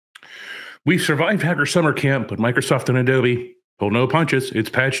We've survived Hacker Summer Camp, but Microsoft and Adobe pull no punches. It's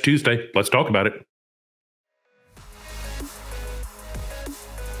Patch Tuesday. Let's talk about it.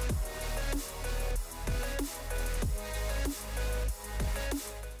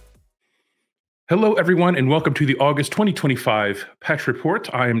 Hello, everyone, and welcome to the August 2025 Patch Report.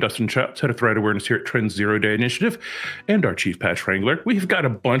 I am Dustin Shouts, Head of Threat Awareness here at Trends Zero Day Initiative, and our Chief Patch Wrangler. We've got a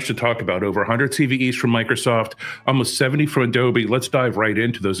bunch to talk about, over 100 CVEs from Microsoft, almost 70 from Adobe. Let's dive right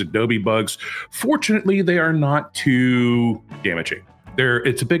into those Adobe bugs. Fortunately, they are not too damaging.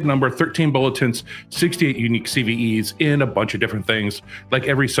 It's a big number, 13 bulletins, 68 unique CVEs in a bunch of different things, like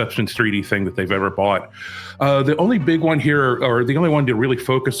every Substance 3D thing that they've ever bought. The only big one here, or the only one to really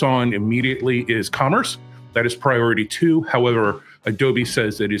focus on immediately, is commerce. That is priority 2. However, Adobe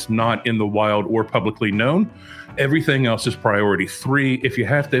says it is not in the wild or publicly known. Everything else is priority 3.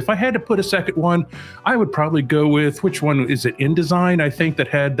 If I had to put a second one, I would probably go with, which one is it? InDesign, I think, that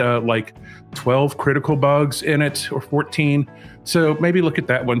had like 12 critical bugs in it, or 14. So maybe look at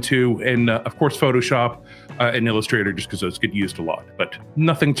that one too. And of course, Photoshop and Illustrator, just because those get used a lot, but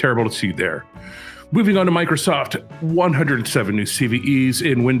nothing terrible to see there. Moving on to Microsoft, 107 new CVEs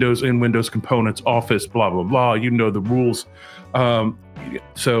in Windows and Windows Components, Office, blah, blah, blah. You know the rules.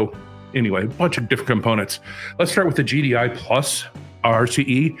 So anyway, a bunch of different components. Let's start with the GDI Plus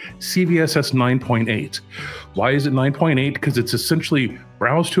RCE CVSS 9.8. Why is it 9.8? Because it's essentially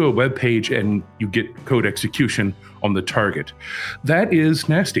browse to a web page and you get code execution on the target. That is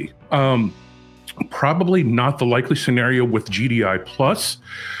nasty. Probably not the likely scenario with GDI Plus,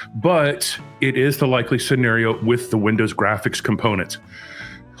 but it is the likely scenario with the Windows graphics component.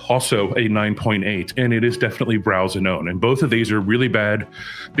 Also a 9.8, and it is definitely browse and own. And both of these are really bad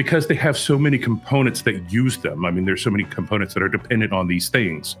because they have so many components that use them. I mean, there's so many components that are dependent on these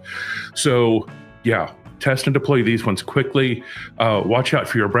things. So yeah, test and deploy these ones quickly. Watch out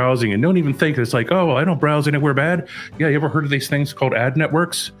for your browsing, and don't even think it's like, oh, I don't browse anywhere bad. Yeah, you ever heard of these things called ad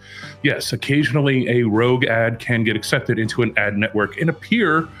networks? Yes, occasionally a rogue ad can get accepted into an ad network and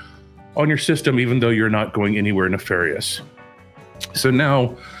appear on your system, even though you're not going anywhere nefarious. So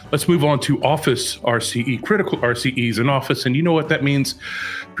now let's move on to Office RCE, critical RCEs in Office. And you know what that means?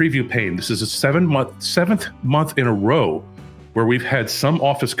 Preview pane. This is a seventh month in a row where we've had some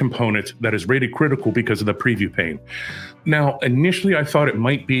Office component that is rated critical because of the preview pane. Now, initially, I thought it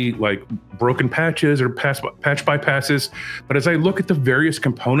might be like broken patches or patch bypasses, but as I look at the various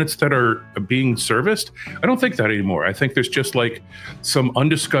components that are being serviced, I don't think that anymore. I think there's just like some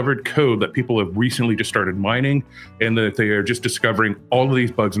undiscovered code that people have recently just started mining, and that they are just discovering all of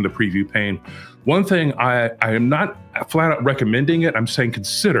these bugs in the preview pane. One thing, I am not flat out recommending it. I'm saying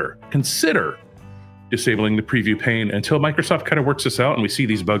consider disabling the preview pane until Microsoft kind of works this out and we see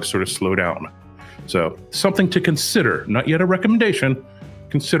these bugs sort of slow down. So something to consider, not yet a recommendation,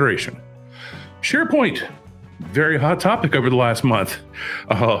 consideration. SharePoint, very hot topic over the last month.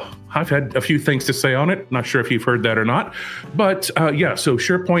 I've had a few things to say on it. Not sure if you've heard that or not, but yeah, so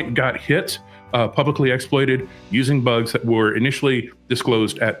SharePoint got hit, publicly exploited using bugs that were initially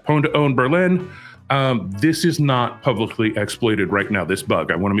disclosed at Pwn to Own Berlin. This is not publicly exploited right now, this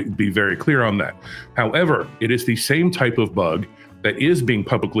bug. I want to be very clear on that. However, it is the same type of bug that is being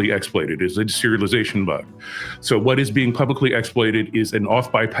publicly exploited. It's a deserialization bug. So what is being publicly exploited is an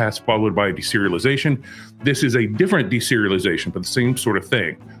auth bypass followed by deserialization. This is a different deserialization, but the same sort of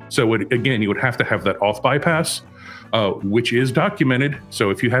thing. So again, you would have to have that auth bypass, which is documented. So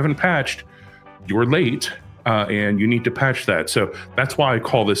if you haven't patched, you're late. And you need to patch that. So that's why I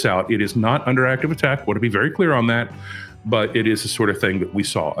call this out. It is not under active attack. I want to be very clear on that, but it is the sort of thing that we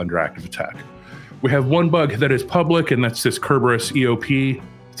saw under active attack. We have one bug that is public, and that's this Kerberos EOP.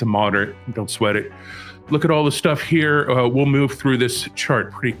 It's a moderate, don't sweat it. Look at all the stuff here. We'll move through this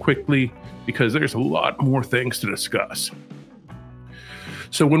chart pretty quickly because there's a lot more things to discuss.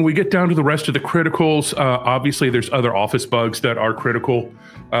 So when we get down to the rest of the criticals, obviously there's other Office bugs that are critical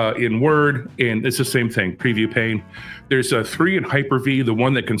in Word, and it's the same thing, preview pane. There's 3 in Hyper-V. The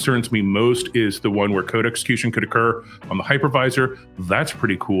one that concerns me most is the one where code execution could occur on the hypervisor. That's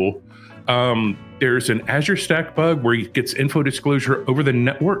pretty cool. There's an Azure Stack bug where it gets info disclosure over the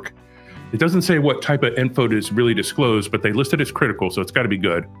network. It doesn't say what type of info is really disclosed, but they list it as critical, so it's got to be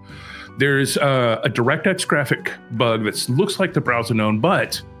good. There's a DirectX graphic bug that looks like the browser known,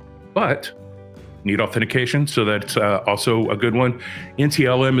 but need authentication, so that's also a good one.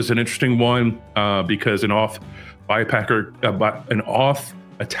 NTLM is an interesting one because an auth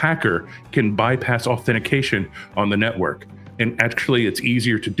attacker can bypass authentication on the network, and actually it's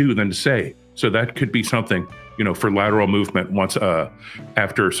easier to do than to say. So that could be something, you know, for lateral movement once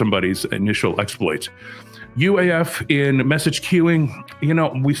after somebody's initial exploits. UAF in message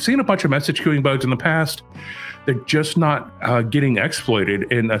queuing. We've seen a bunch of message queuing bugs in the past. They're just not getting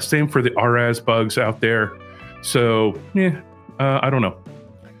exploited. And same for the RAS bugs out there. So, I don't know.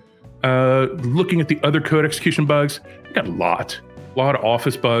 Looking at the other code execution bugs, we got a lot of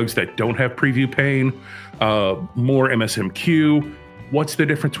Office bugs that don't have preview pane, more MSMQ. What's the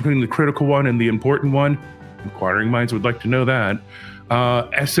difference between the critical one and the important one? Inquiring minds would like to know that.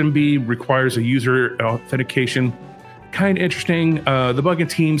 SMB requires a user authentication. Kind of interesting. The bug in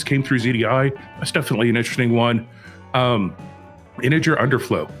Teams came through ZDI. That's definitely an interesting one. Integer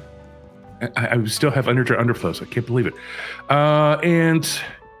underflow. I still have integer underflows. I can't believe it. And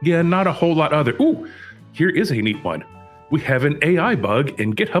yeah, not a whole lot other. Ooh, here is a neat one. We have an AI bug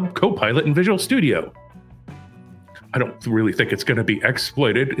in GitHub Copilot in Visual Studio. I don't really think it's going to be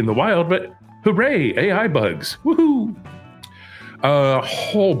exploited in the wild, but hooray, AI bugs. Woohoo! A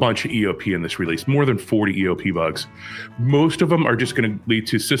whole bunch of EOP in this release, more than 40 EOP bugs. Most of them are just going to lead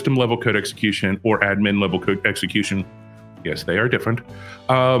to system level code execution or admin level code execution. Yes, they are different.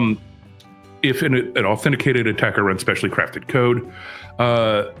 If an authenticated attacker runs specially crafted code,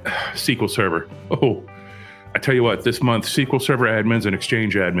 SQL Server. Oh, I tell you what, this month, SQL Server admins and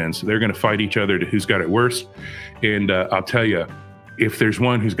Exchange admins, they're going to fight each other to who's got it worse. And I'll tell you, if there's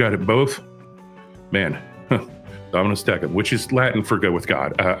one who's got it both, man, Dominus Tecum, which is Latin for go with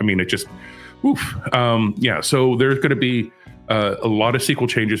God. It just, oof. So there's going to be a lot of SQL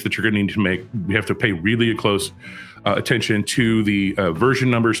changes that you're going to need to make. We have to pay really close attention to the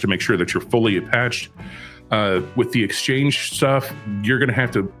version numbers to make sure that you're fully patched. With the Exchange stuff, you're going to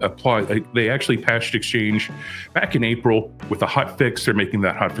have to apply. They actually patched Exchange back in April with a hot fix. They're making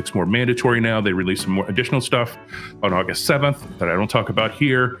that hot fix more mandatory now. They released some more additional stuff on August 7th that I don't talk about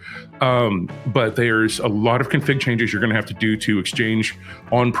here. But there's a lot of config changes you're going to have to do to Exchange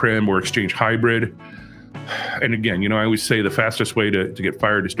on-prem or Exchange hybrid. And again, I always say the fastest way to get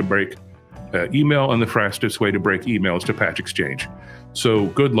fired is to break email, and the fastest way to break email is to patch Exchange. So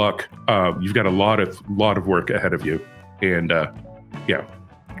good luck. You've got a lot of work ahead of you. And yeah.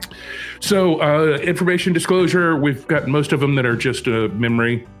 So information disclosure, we've got most of them that are just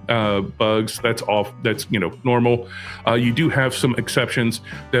memory bugs. That's all. That's normal. You do have some exceptions.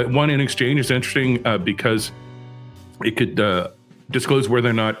 That one in Exchange is interesting because it could disclose whether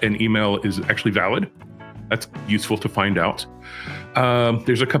or not an email is actually valid. That's useful to find out.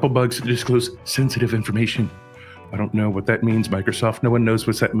 There's a couple bugs that disclose sensitive information. I don't know what that means, Microsoft. No one knows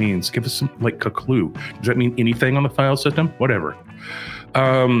what that means. Give us a clue. Does that mean anything on the file system? Whatever.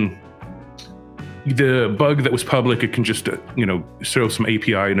 The bug that was public, it can just, show some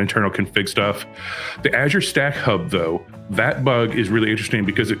API and internal config stuff. The Azure Stack Hub, though, that bug is really interesting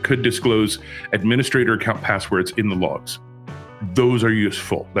because it could disclose administrator account passwords in the logs. Those are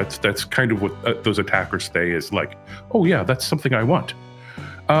useful. That's kind of what those attackers say is like, oh yeah, that's something I want.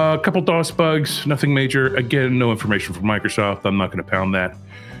 A couple DOS bugs, nothing major. Again, no information from Microsoft. I'm not going to pound that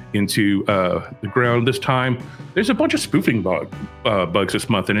into the ground this time. There's a bunch of spoofing bugs this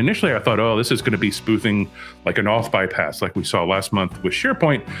month. And initially I thought, oh, this is going to be spoofing like an auth bypass like we saw last month with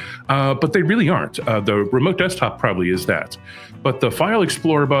SharePoint. But they really aren't. The remote desktop probably is that. But the File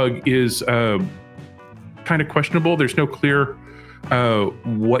Explorer bug is kind of questionable. There's no clear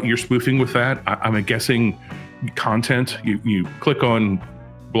what you're spoofing with that. I'm guessing content. You click on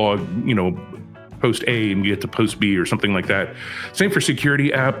blog, post A and you get to post B or something like that. Same for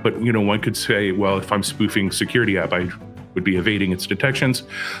security app, but one could say, well, if I'm spoofing security app, I would be evading its detections.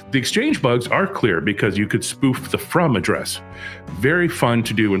 The Exchange bugs are clear because you could spoof the from address. Very fun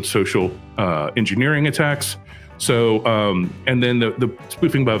to do in social engineering attacks. So, and then the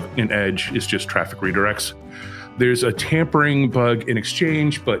spoofing bug in Edge is just traffic redirects. There's a tampering bug in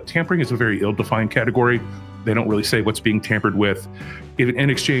Exchange, but tampering is a very ill-defined category. They don't really say what's being tampered with. In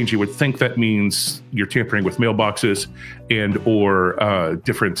Exchange, you would think that means you're tampering with mailboxes and or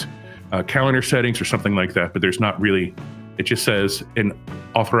different calendar settings or something like that, but there's not really. It just says an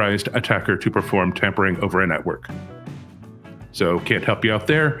authorized attacker to perform tampering over a network. So can't help you out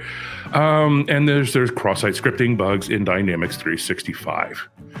there. And there's cross-site scripting bugs in Dynamics 365.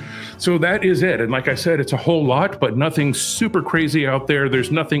 So that is it. And like I said, it's a whole lot, but nothing super crazy out there.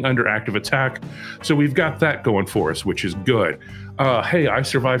 There's nothing under active attack. So we've got that going for us, which is good. Hey, I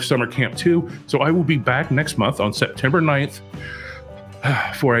survived summer camp too. So I will be back next month on September 9th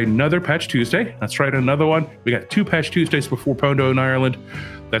for another Patch Tuesday. That's right, another one. We got 2 Patch Tuesdays before Pondo in Ireland.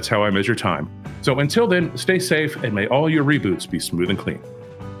 That's how I measure time. So until then, stay safe and may all your reboots be smooth and clean.